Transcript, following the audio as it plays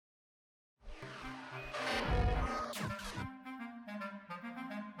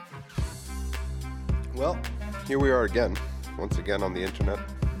Well, here we are again, once again on the internet.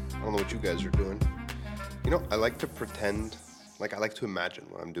 I don't know what you guys are doing. I like to pretend, I like to imagine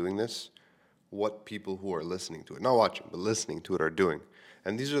when I'm doing this, what people who are listening to it, not watching, but listening to it are doing.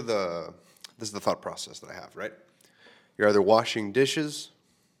 And this is the thought process that I have, right? You're either washing dishes,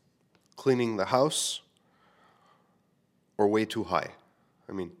 cleaning the house, or way too high.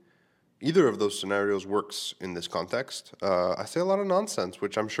 Either of those scenarios works in this context. I say a lot of nonsense,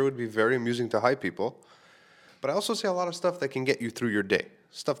 which I'm sure would be very amusing to high people. But I also say a lot of stuff that can get you through your day.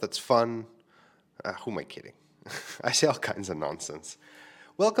 Stuff that's fun. Who am I kidding? I say all kinds of nonsense.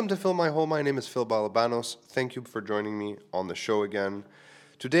 Welcome to Fill My Hole. My name is Phil Balabanos. Thank you for joining me on the show again.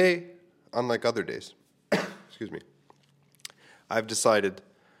 Today, unlike other days, excuse me, I've decided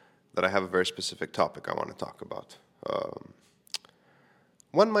that I have a very specific topic I want to talk about.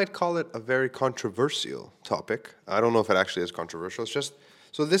 One might call it a very controversial topic. I don't know if it actually is controversial. It's just,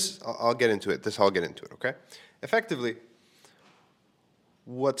 I'll get into it. I'll get into it, okay? Effectively,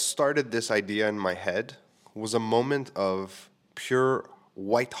 what started this idea in my head was a moment of pure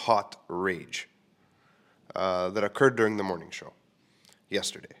white-hot rage that occurred during the morning show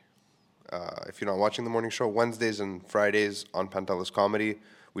yesterday. If you're not watching the morning show, Wednesdays and Fridays on Pantelis Comedy,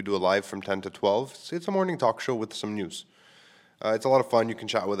 we do a live from 10 to 12. It's a morning talk show with some news. It's a lot of fun. You can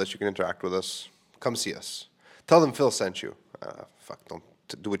chat with us. You can interact with us. Come see us. Tell them Phil sent you. Don't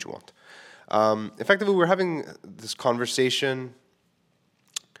do what you want. Effectively, we're having this conversation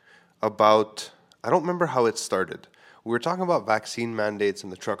about, I don't remember how it started. We were talking about vaccine mandates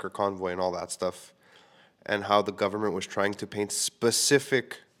and the trucker convoy and all that stuff, and how the government was trying to paint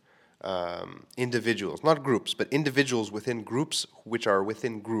specific individuals, not groups, but individuals within groups, which are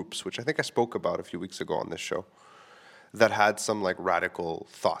within groups, which I think I spoke about a few weeks ago on this show, that had some radical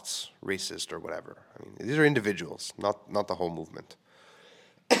thoughts, racist or whatever. These are individuals, not the whole movement.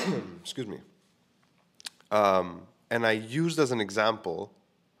 Excuse me. And I used as an example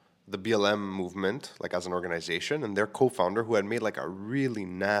the BLM movement, as an organization, and their co-founder who had made a really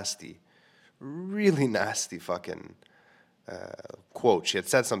nasty fucking quote. She had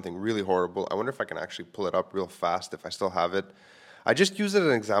said something really horrible. I wonder if I can actually pull it up real fast if I still have it. I just use it as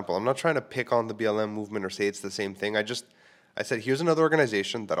an example. I'm not trying to pick on the BLM movement or say it's the same thing. I said, here's another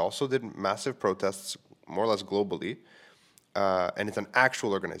organization that also did massive protests, more or less globally, and it's an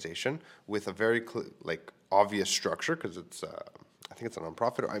actual organization with a very obvious structure because it's, I think it's a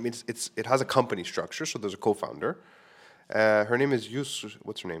nonprofit. It has a company structure, so there's a co-founder. Her name is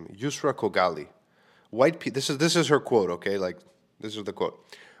Yusra Kogali. This is her quote, okay? This is the quote.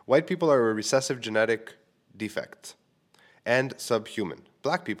 White people are a recessive genetic defect and subhuman.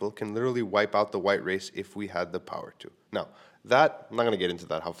 Black people can literally wipe out the white race if we had the power to. Now, I'm not going to get into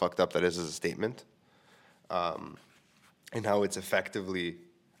that, how fucked up that is as a statement, and how it's effectively,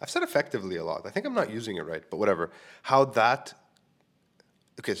 I've said effectively a lot. I think I'm not using it right, but whatever. Okay,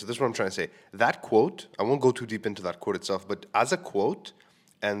 so this is what I'm trying to say. That quote, I won't go too deep into that quote itself, but as a quote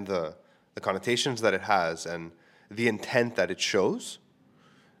and the connotations that it has and the intent that it shows,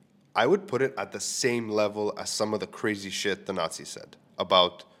 I would put it at the same level as some of the crazy shit the Nazis said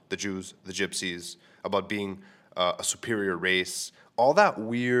about the Jews, the Gypsies, about being a superior race, all that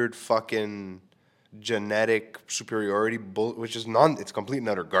weird fucking genetic superiority, which is it's complete and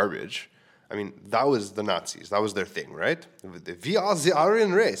utter garbage. That was the Nazis. That was their thing, right? We are the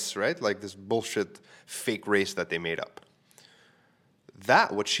Aryan race, right? This bullshit fake race that they made up.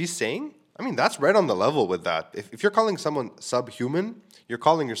 What she's saying, that's right on the level with that. If you're calling someone subhuman, you're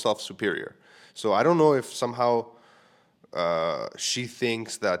calling yourself superior. So I don't know if somehow she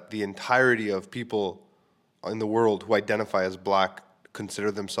thinks that the entirety of people in the world who identify as black consider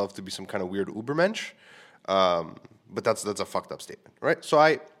themselves to be some kind of weird Ubermensch. But that's a fucked up statement, right? So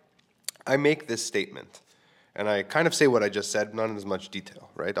I make this statement, and I kind of say what I just said, not in as much detail,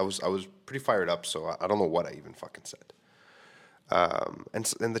 right? I was pretty fired up, so I don't know what I even fucking said.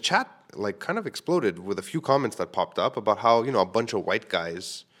 And the chat kind of exploded with a few comments that popped up about how, a bunch of white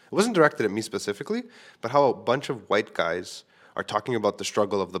guys, it wasn't directed at me specifically, but how a bunch of white guys are talking about the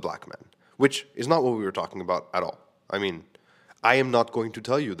struggle of the black man, which is not what we were talking about at all. I am not going to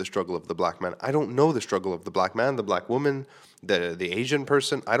tell you the struggle of the black man. I don't know the struggle of the black man, the black woman, the Asian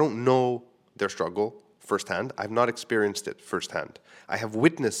person. I don't know their struggle firsthand. I've not experienced it firsthand. I have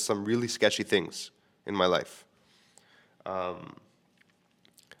witnessed some really sketchy things in my life. I've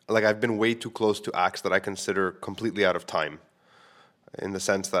been way too close to acts that I consider completely out of time, in the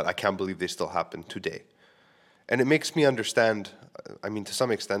sense that I can't believe they still happen today. And it makes me understand, to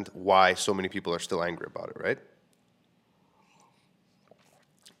some extent, why so many people are still angry about it, right?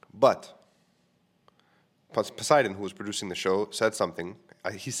 But Poseidon, who was producing the show, said something.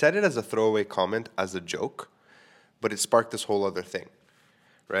 He said it as a throwaway comment, as a joke, but it sparked this whole other thing,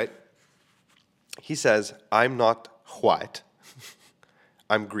 right? He says, I'm not white,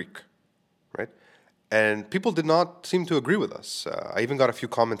 I'm Greek, right? And people did not seem to agree with us. I even got a few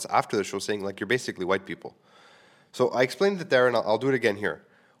comments after the show saying, like, you're basically white people. So I explained it there, and I'll do it again here.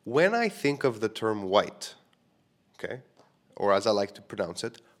 When I think of the term white, okay, or as I like to pronounce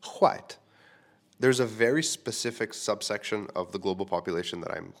it, white, there's a very specific subsection of the global population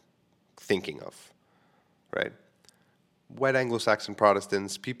that I'm thinking of, right? White Anglo-Saxon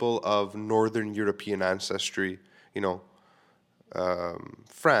Protestants, people of Northern European ancestry,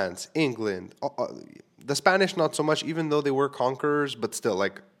 France, England, the Spanish not so much, even though they were conquerors, but still,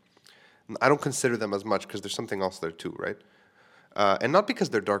 like, I don't consider them as much because there's something else there too, right? And not because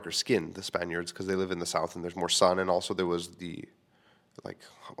they're darker skinned, the Spaniards, because they live in the south and there's more sun, and also there was I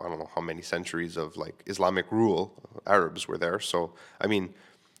don't know how many centuries of like Islamic rule. Arabs were there, so I mean,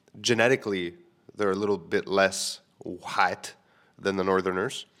 genetically they're a little bit less white than the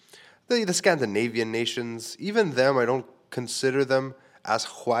Northerners. The Scandinavian nations, even them, I don't consider them as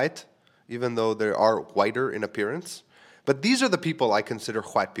white, even though they are whiter in appearance. But these are the people I consider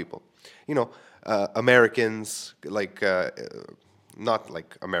white people. Americans, like not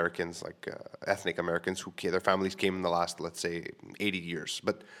like Americans, like ethnic Americans their families came in the last, let's say, 80 years.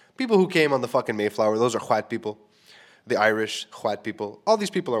 But people who came on the fucking Mayflower, those are white people. The Irish, white people. All these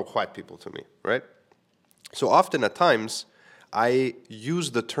people are white people to me, right? So often at times, I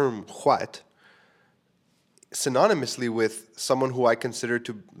use the term white synonymously with someone who I consider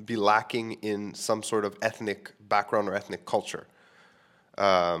to be lacking in some sort of ethnic background or ethnic culture.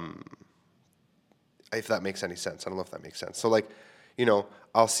 If that makes any sense. I don't know if that makes sense. So like,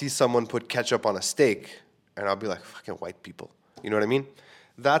 I'll see someone put ketchup on a steak and I'll be like, fucking white people. You know what I mean?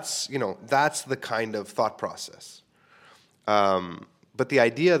 That's the kind of thought process. But the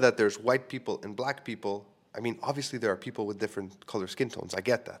idea that there's white people and black people, I mean, obviously there are people with different color skin tones. I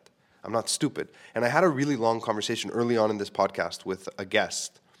get that. I'm not stupid. And I had a really long conversation early on in this podcast with a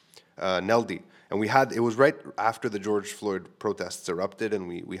guest, Neldy. And it was right after the George Floyd protests erupted, and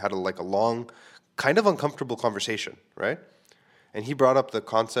we had a long, kind of uncomfortable conversation, right? And he brought up the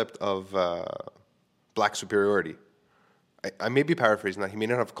concept of black superiority. I may be paraphrasing that. He may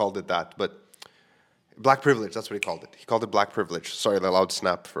not have called it that, but black privilege, that's what he called it. He called it black privilege. Sorry, the loud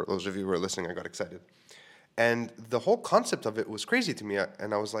snap. For those of you who are listening, I got excited. And the whole concept of it was crazy to me.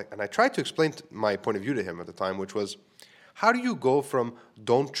 And I was like, and I tried to explain my point of view to him at the time, which was, how do you go from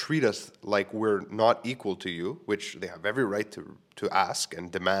don't treat us like we're not equal to you, which they have every right to ask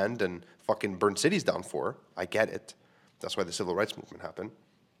and demand and fucking burn cities down for. I get it. That's why the civil rights movement happened.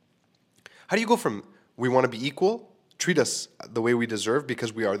 How do you go from we want to be equal, treat us the way we deserve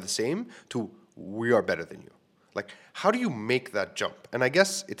because we are the same, to we are better than you? Like, how do you make that jump? And I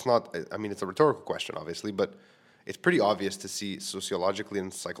guess it's not, I mean, it's a rhetorical question, obviously, but it's pretty obvious to see sociologically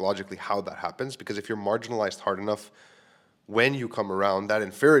and psychologically how that happens, because if you're marginalized hard enough, when you come around, that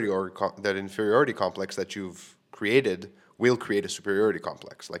inferiority complex that you've created will create a superiority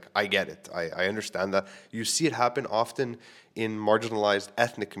complex. Like, I get it. I understand that. You see it happen often in marginalized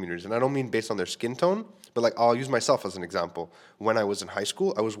ethnic communities. And I don't mean based on their skin tone, but like, I'll use myself as an example. When I was in high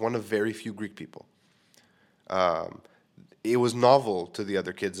school, I was one of very few Greek people. It was novel to the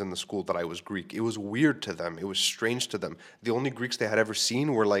other kids in the school that I was Greek. It was weird to them. It was strange to them. The only Greeks they had ever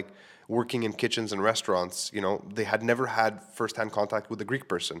seen were like working in kitchens and restaurants. They had never had firsthand contact with a Greek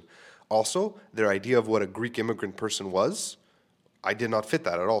person. Also, their idea of what a Greek immigrant person was, I did not fit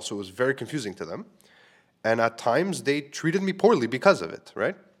that at all. So it was very confusing to them. And at times they treated me poorly because of it,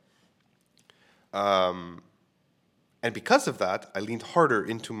 right? And because of that, I leaned harder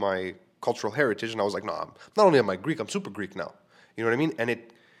into my cultural heritage, and I was like, no, not only am I Greek, I'm super Greek now. You know what I mean? And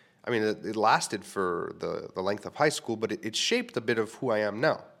it lasted for the length of high school, but it shaped a bit of who I am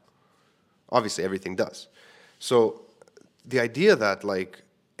now. Obviously, everything does. So the idea that like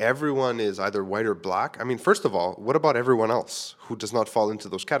everyone is either white or black, I mean, first of all, what about everyone else who does not fall into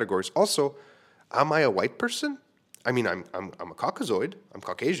those categories? Also, am I a white person? I mean, I'm a Caucasoid. I'm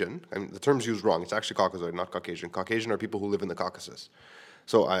Caucasian. I mean, the term's used wrong. It's actually Caucasoid, not Caucasian. Caucasian are people who live in the Caucasus.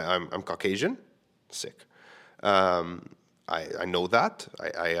 So I'm Caucasian. Sick. I know that.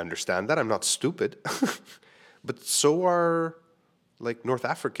 I understand that. I'm not stupid. But so are like North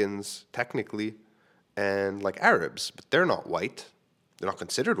Africans, technically, and like Arabs. But they're not white. They're not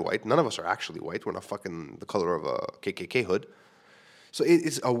considered white. None of us are actually white. We're not fucking the color of a KKK hood. So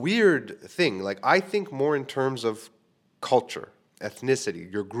it's a weird thing. Like, I think more in terms of culture,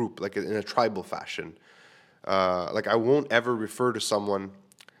 ethnicity, your group, like in a tribal fashion. Like, I won't ever refer to someone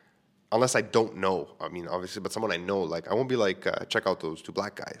unless I don't know. I mean, obviously, but someone I know, like I won't be like, check out those two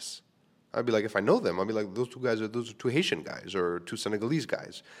black guys. I'd be like, if I know them, I'll be like, those are two Haitian guys or two Senegalese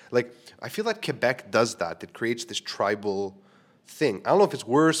guys. Like, I feel like Quebec does that. It creates this tribal thing. I don't know if it's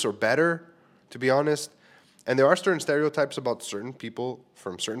worse or better, to be honest. And there are certain stereotypes about certain people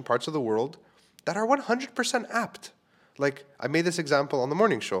from certain parts of the world that are 100% apt. Like, I made this example on the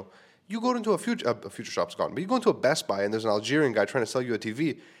morning show. You go into a Future Shop's gone, but you go into a Best Buy and there's an Algerian guy trying to sell you a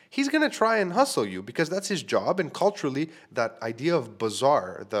TV. He's going to try and hustle you because that's his job. And culturally, that idea of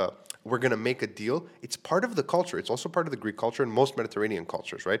bazaar, we're going to make a deal, it's part of the culture. It's also part of the Greek culture and most Mediterranean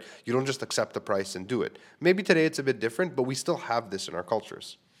cultures, right? You don't just accept the price and do it. Maybe today it's a bit different, but we still have this in our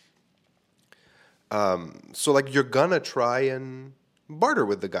cultures. So, like, you're going to try and barter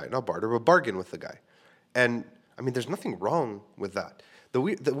with the guy. Not barter, but bargain with the guy. And, I mean, there's nothing wrong with that. The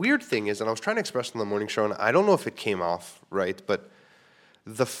weird thing is, and I was trying to express in the morning show, and I don't know if it came off right, but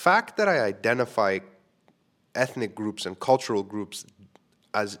the fact that I identify ethnic groups and cultural groups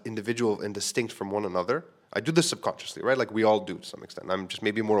as individual and distinct from one another, I do this subconsciously, right? Like we all do to some extent. I'm just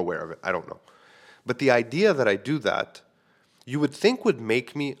maybe more aware of it. I don't know. But the idea that I do that, you would think would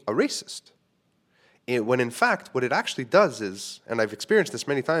make me a racist. When in fact, what it actually does is, and I've experienced this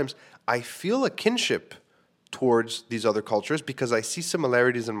many times, I feel a kinship towards these other cultures because I see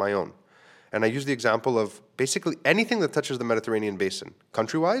similarities in my own. And I use the example of basically anything that touches the Mediterranean basin,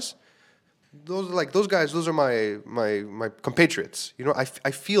 country-wise. Those guys, those are my compatriots. You know, I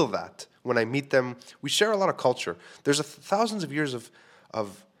feel that when I meet them. We share a lot of culture. There's thousands of years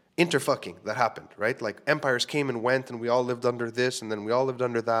of interfucking that happened, right? Like empires came and went, and we all lived under this, and then we all lived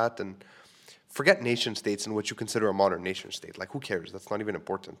under that. And forget nation states in which you consider a modern nation state. Like, who cares? That's not even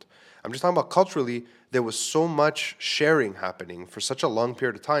important. I'm just talking about culturally. There was so much sharing happening for such a long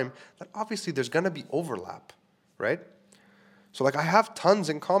period of time that obviously there's going to be overlap, right? So, like, I have tons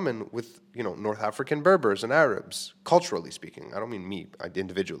in common with, North African Berbers and Arabs, culturally speaking. I don't mean me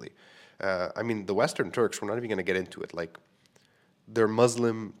individually. I mean, the Western Turks, we're not even going to get into it. Like, they're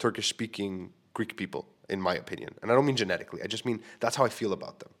Muslim, Turkish-speaking Greek people, in my opinion. And I don't mean genetically. I just mean that's how I feel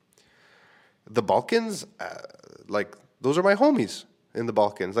about them. The Balkans, those are my homies in the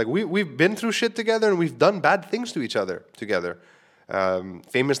Balkans. Like, we've been through shit together and we've done bad things to each other together.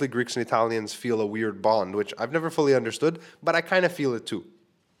 Famously, Greeks and Italians feel a weird bond, which I've never fully understood, but I kind of feel it too.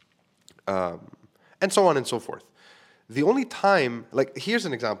 And so on and so forth. The only time, here's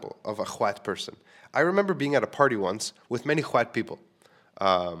an example of a Khwat person. I remember being at a party once with many Khwat people.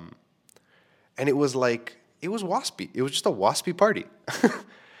 And it was waspy. It was just a waspy party.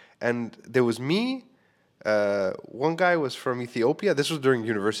 And there was me. One guy was from Ethiopia. This was during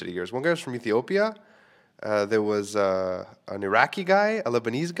university years. One guy was from Ethiopia. There was an Iraqi guy, a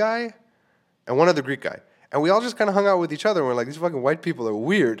Lebanese guy, and one other Greek guy. And we all just kind of hung out with each other. And we're like, these fucking white people are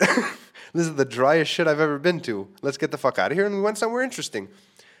weird. This is the driest shit I've ever been to. Let's get the fuck out of here. And we went somewhere interesting.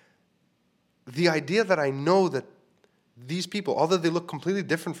 The idea that I know that these people, although they look completely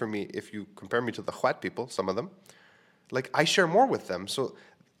different from me, if you compare me to the Khwat people, some of them, I share more with them. So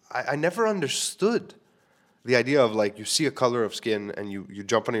I never understood the idea of you see a color of skin and you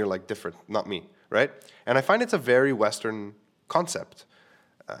jump on it, you're like different, not me, right? And I find it's a very Western concept.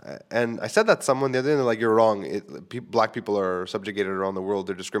 And I said that to someone the other day, and they're like, you're wrong. Black people are subjugated around the world.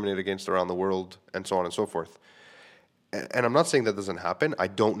 They're discriminated against around the world, and so on and so forth. And I'm not saying that doesn't happen. I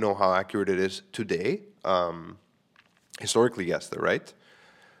don't know how accurate it is today. Historically, yes, they're right.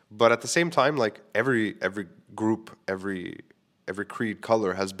 But at the same time, every group, every creed,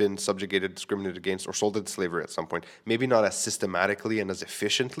 color has been subjugated, discriminated against, or sold into slavery at some point. Maybe not as systematically and as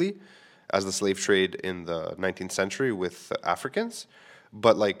efficiently as the slave trade in the 19th century with Africans,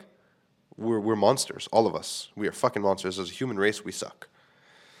 but we're monsters, all of us. We are fucking monsters. As a human race, we suck.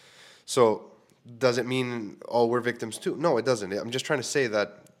 So does it mean, we're victims too? No, it doesn't. I'm just trying to say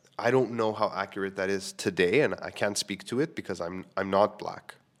that I don't know how accurate that is today, and I can't speak to it because I'm not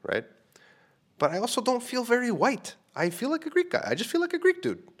black, right? But I also don't feel very white. I feel like a Greek guy. I just feel like a Greek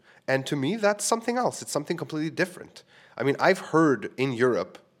dude. And to me, that's something else. It's something completely different. I mean, I've heard in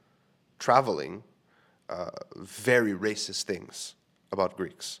Europe, traveling, very racist things about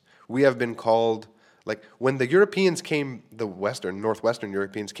Greeks. We have been called, when the Europeans came, the northwestern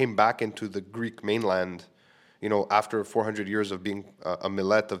Europeans came back into the Greek mainland, after 400 years of being a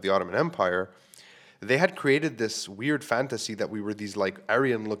millet of the Ottoman Empire, they had created this weird fantasy that we were these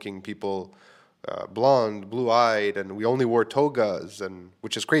Aryan-looking people, blonde, blue-eyed, and we only wore togas, and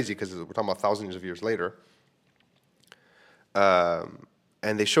which is crazy because we're talking about thousands of years later.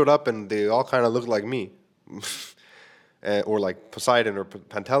 And they showed up, and they all kind of looked like me, or like Poseidon or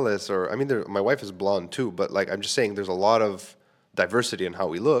Pantelis, or my wife is blonde too, but I'm just saying there's a lot of diversity in how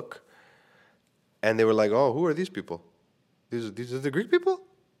we look. And they were like, oh, who are these people? These are the Greek people?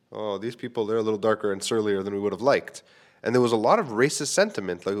 Oh, these people, they're a little darker and surlier than we would have liked. And there was a lot of racist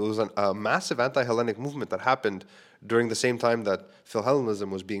sentiment. Like, it was a massive anti-Hellenic movement that happened during the same time that Philhellenism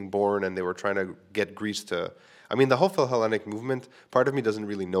was being born, and they were trying to get Greece to... I mean, the whole Philhellenic movement, part of me doesn't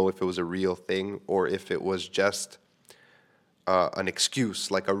really know if it was a real thing or if it was just an excuse,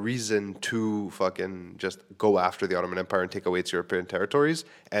 like a reason to fucking just go after the Ottoman Empire and take away its European territories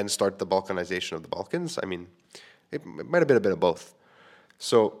and start the Balkanization of the Balkans. I mean, it might have been a bit of both.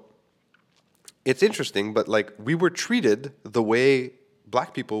 So it's interesting, but like, we were treated the way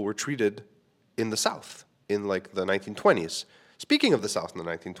black people were treated in the South in like the 1920s. Speaking of the South in the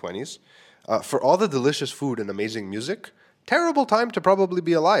 1920s, for all the delicious food and amazing music, terrible time to probably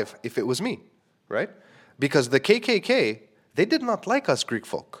be alive if it was me, right? Because the KKK, they did not like us Greek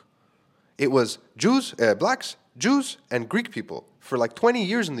folk. It was Jews, blacks, Jews, and Greek people. For like 20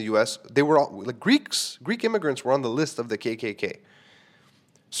 years in the U.S., they were all, like, Greek immigrants were on the list of the KKK.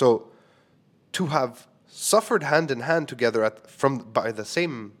 So to have suffered hand in hand together by the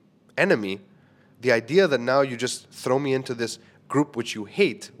same enemy, the idea that now you just throw me into this group which you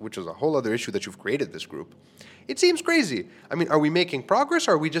hate, which is a whole other issue that you've created this group, it seems crazy. I mean, are we making progress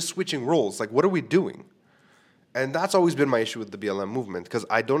or are we just switching roles? Like, what are we doing? And that's always been my issue with the BLM movement, because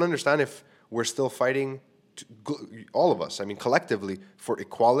I don't understand if we're still fighting, all of us, I mean, collectively, for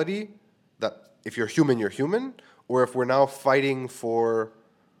equality, that if you're human, or if we're now fighting for,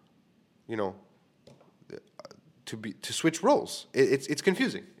 you know, to switch roles. It's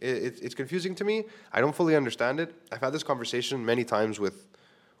confusing. It's confusing to me. I don't fully understand it. I've had this conversation many times with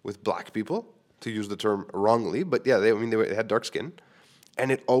black people, to use the term wrongly, but yeah, they had dark skin,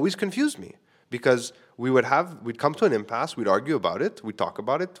 and it always confused me, because we'd come to an impasse, we'd argue about it, we'd talk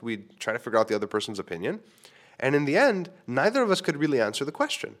about it, we'd try to figure out the other person's opinion, and in the end, neither of us could really answer the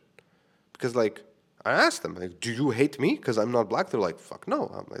question. Because, like, I asked them, like, do you hate me because I'm not black? They're like, fuck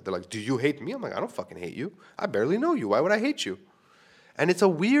no. They're like, do you hate me? I'm like, I don't fucking hate you. I barely know you. Why would I hate you? And it's a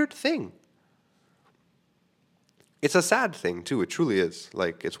weird thing. It's a sad thing, too. It truly is.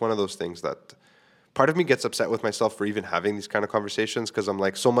 Like, it's one of those things that part of me gets upset with myself for even having these kind of conversations, because I'm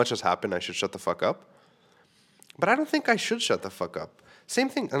like, so much has happened, I should shut the fuck up. But I don't think I should shut the fuck up. Same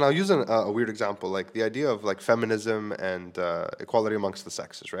thing, and I'll use a weird example, like the idea of like feminism and equality amongst the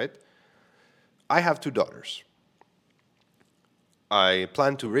sexes, right? I have 2 daughters. I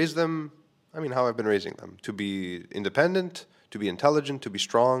plan to raise them, I mean, how I've been raising them, to be independent, to be intelligent, to be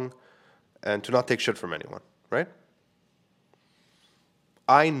strong, and to not take shit from anyone, right?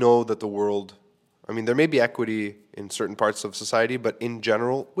 I know that the world, I mean, there may be equity in certain parts of society, but in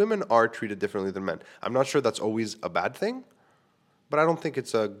general, women are treated differently than men. I'm not sure that's always a bad thing, but I don't think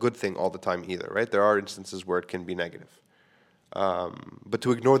it's a good thing all the time either, right? There are instances where it can be negative. But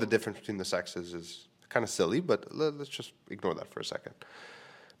to ignore the difference between the sexes is kind of silly, but let's just ignore that for a second.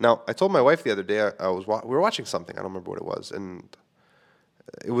 Now, I told my wife the other day, we were watching something, I don't remember what it was, and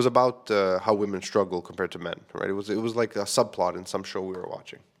it was about how women struggle compared to men, right? It was like a subplot in some show we were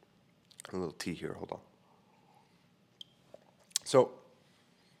watching. A little tea here, hold on. So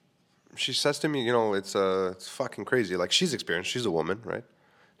she says to me, you know, it's fucking crazy. Like, she's experienced, she's a woman, right?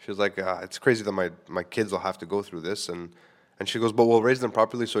 She was like, it's crazy that my kids will have to go through this. And she goes, but we'll raise them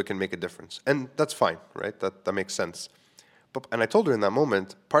properly so it can make a difference. And that's fine, right? That makes sense. And I told her in that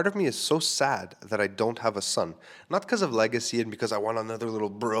moment, part of me is so sad that I don't have a son. Not because of legacy and because I want another little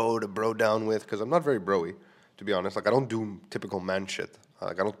bro to bro down with, because I'm not very bro-y, to be honest. Like, I don't do typical man shit.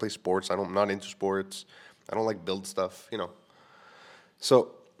 Like, I don't play sports. I'm not into sports. I don't like build stuff, you know.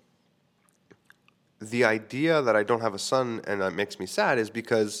 So the idea that I don't have a son and that makes me sad is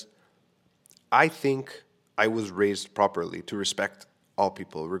because I think I was raised properly to respect all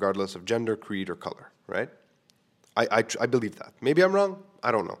people, regardless of gender, creed, or color, right? I believe that. Maybe I'm wrong.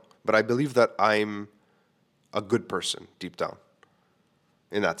 I don't know. But I believe that I'm a good person deep down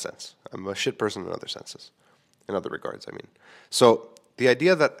in that sense. I'm a shit person in other senses, in other regards, I mean. So the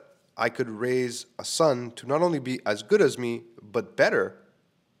idea that I could raise a son to not only be as good as me, but better,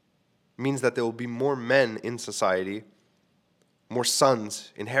 means that there will be more men in society, more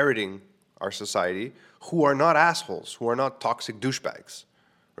sons inheriting our society, who are not assholes, who are not toxic douchebags,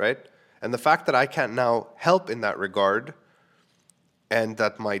 right? And the fact that I can't now help in that regard, and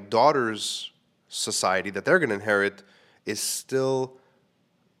that my daughter's society that they're going to inherit is still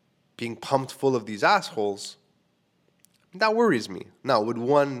being pumped full of these assholes, that worries me. Now, would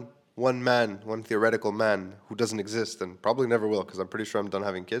one theoretical man who doesn't exist and probably never will, because I'm pretty sure I'm done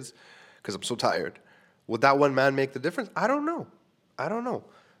having kids because I'm so tired, would that one man make the difference? I don't know.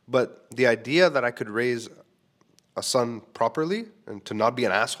 But the idea that I could raise a son properly and to not be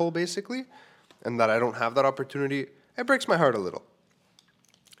an asshole, basically, and that I don't have that opportunity, it breaks my heart a little.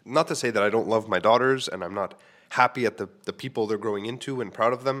 Not to say that I don't love my daughters and I'm not happy at the people they're growing into and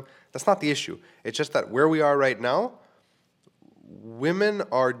proud of them. That's not the issue. It's just that where we are right now, women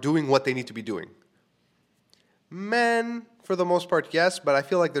are doing what they need to be doing. Men, for the most part, yes, but I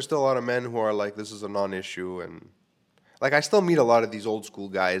feel like there's still a lot of men who are like, this is a non-issue. And like, I still meet a lot of these old school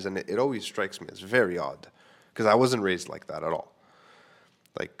guys, and it always strikes me as very odd because I wasn't raised like that at all.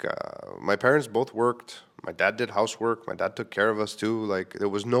 Like, my parents both worked. My dad did housework. My dad took care of us too. Like, it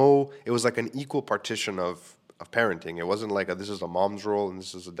was like an equal partition of parenting. It wasn't like this is a mom's role and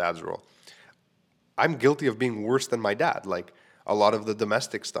this is a dad's role. I'm guilty of being worse than my dad. Like, a lot of the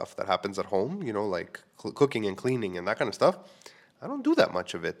domestic stuff that happens at home, like cooking and cleaning and that kind of stuff, I don't do that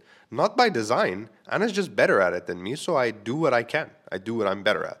much of it. Not by design. Anna's just better at it than me, so I do what I can. I do what I'm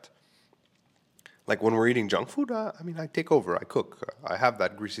better at. Like when we're eating junk food, I take over. I cook. I have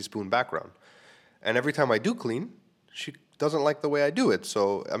that greasy spoon background. And every time I do clean, she doesn't like the way I do it.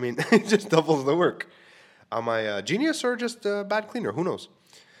 So, it just doubles the work. Am I a genius or just a bad cleaner? Who knows?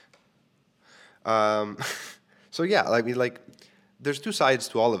 So, yeah, there's two sides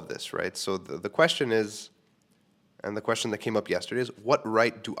to all of this, right? So the question is, and the question that came up yesterday is, what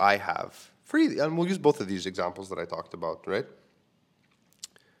right do I have? Free, and we'll use both of these examples that I talked about, right?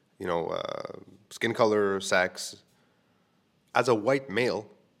 Skin color, sex. As a white male,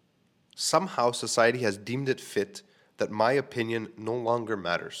 somehow society has deemed it fit that my opinion no longer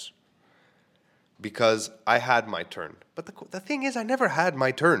matters because I had my turn. But the thing is, I never had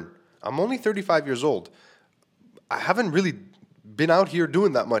my turn. I'm only 35 years old. I haven't really been out here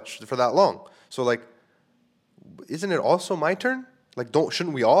doing that much for that long. So, isn't it also my turn?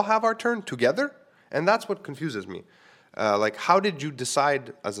 Shouldn't we all have our turn together? And that's what confuses me. How did you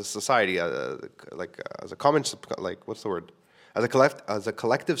decide as a society, as a common, what's the word? As a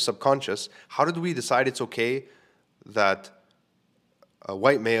collective subconscious, how did we decide it's okay that a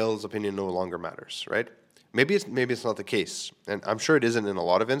white male's opinion no longer matters, right? Maybe it's not the case, and I'm sure it isn't in a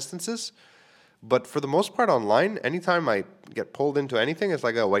lot of instances. But for the most part online, anytime I get pulled into anything, it's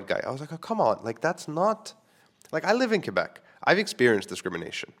like a white guy. I was like, oh, come on. That's not... I live in Quebec. I've experienced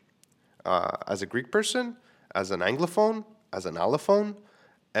discrimination. As a Greek person, as an Anglophone, as an allophone.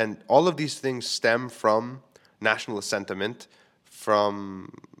 And all of these things stem from nationalist sentiment,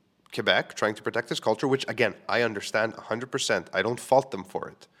 from Quebec trying to protect its culture, which, again, I understand 100%. I don't fault them for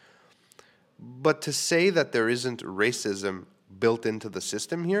it. But to say that there isn't racism built into the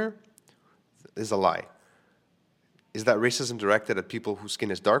system here is a lie. Is that racism directed at people whose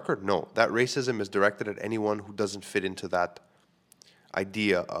skin is darker? No. That racism is directed at anyone who doesn't fit into that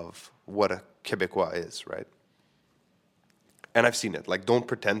idea of what a Quebecois is, right? And I've seen it. Don't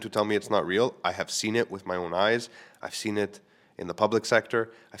pretend to tell me it's not real. I have seen it with my own eyes. I've seen it in the public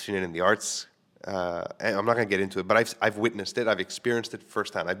sector. I've seen it in the arts. And I'm not going to get into it, but I've witnessed it. I've experienced it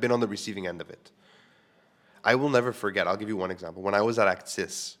firsthand. I've been on the receiving end of it. I will never forget. I'll give you one example. When I was at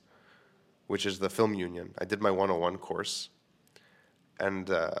ACTSIS, which is the film union, I did my 101 course. And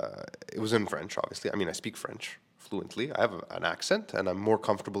it was in French, obviously. I speak French fluently. I have an accent, and I'm more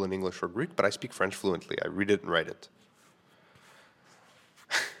comfortable in English or Greek, but I speak French fluently. I read it and write it.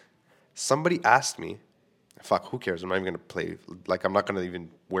 Somebody asked me, fuck, who cares? I'm not even going to play, I'm not going to even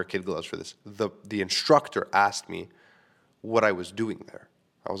wear kid gloves for this. The instructor asked me what I was doing there.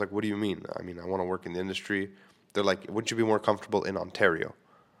 I was like, what do you mean? I want to work in the industry. They're like, wouldn't you be more comfortable in Ontario?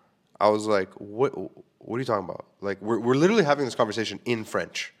 I was like, what are you talking about? We're literally having this conversation in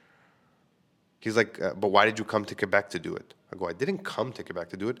French. He's like, but why did you come to Quebec to do it? I go, I didn't come to Quebec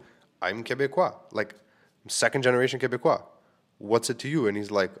to do it. I'm Quebecois. Second generation Quebecois. What's it to you? And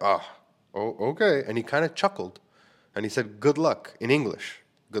he's like, oh, okay. And he kind of chuckled. And he said, good luck, in English.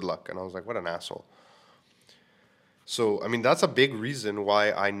 Good luck. And I was like, what an asshole. So, that's a big reason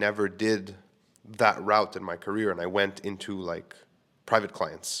why I never did that route in my career. And I went into, private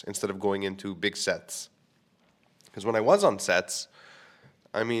clients instead of going into big sets. Because when I was on sets,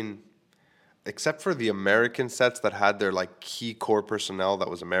 except for the American sets that had their, key core personnel that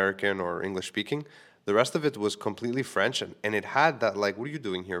was American or English-speaking, the rest of it was completely French, and it had that, what are you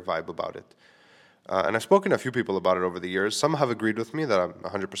doing here vibe about it. And I've spoken to a few people about it over the years. Some have agreed with me that I'm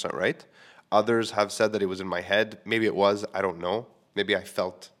 100% right. Others have said that it was in my head. Maybe it was. I don't know. Maybe I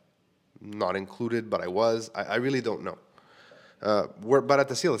felt not included, but I was. I really don't know. But at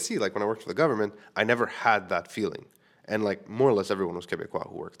the CLSC, when I worked for the government, I never had that feeling. And, more or less everyone was Quebecois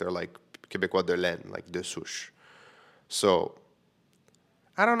who worked there, Quebecois de laine, de souche. So,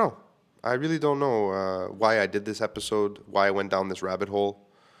 I don't know. I really don't know why I did this episode, why I went down this rabbit hole.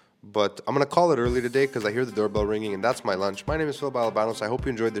 But I'm going to call it early today because I hear the doorbell ringing, and that's my lunch. My name is Phil Balabanos. I hope you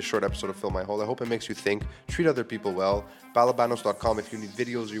enjoyed this short episode of Fill My Hole. I hope it makes you think, treat other people well. Balabanos.com if you need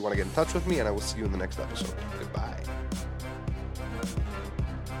videos or you want to get in touch with me, and I will see you in the next episode. Goodbye.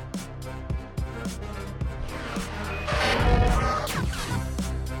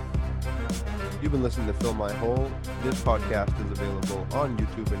 You've been listening to Fill My Hole. This podcast is available on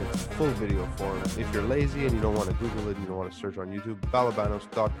YouTube in its full video form. If you're lazy and you don't want to Google it and you don't want to search on YouTube,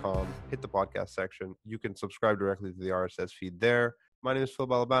 balabanos.com, hit the podcast section. You can subscribe directly to the RSS feed there. My name is Phil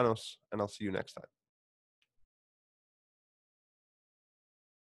Balabanos, and I'll see you next time.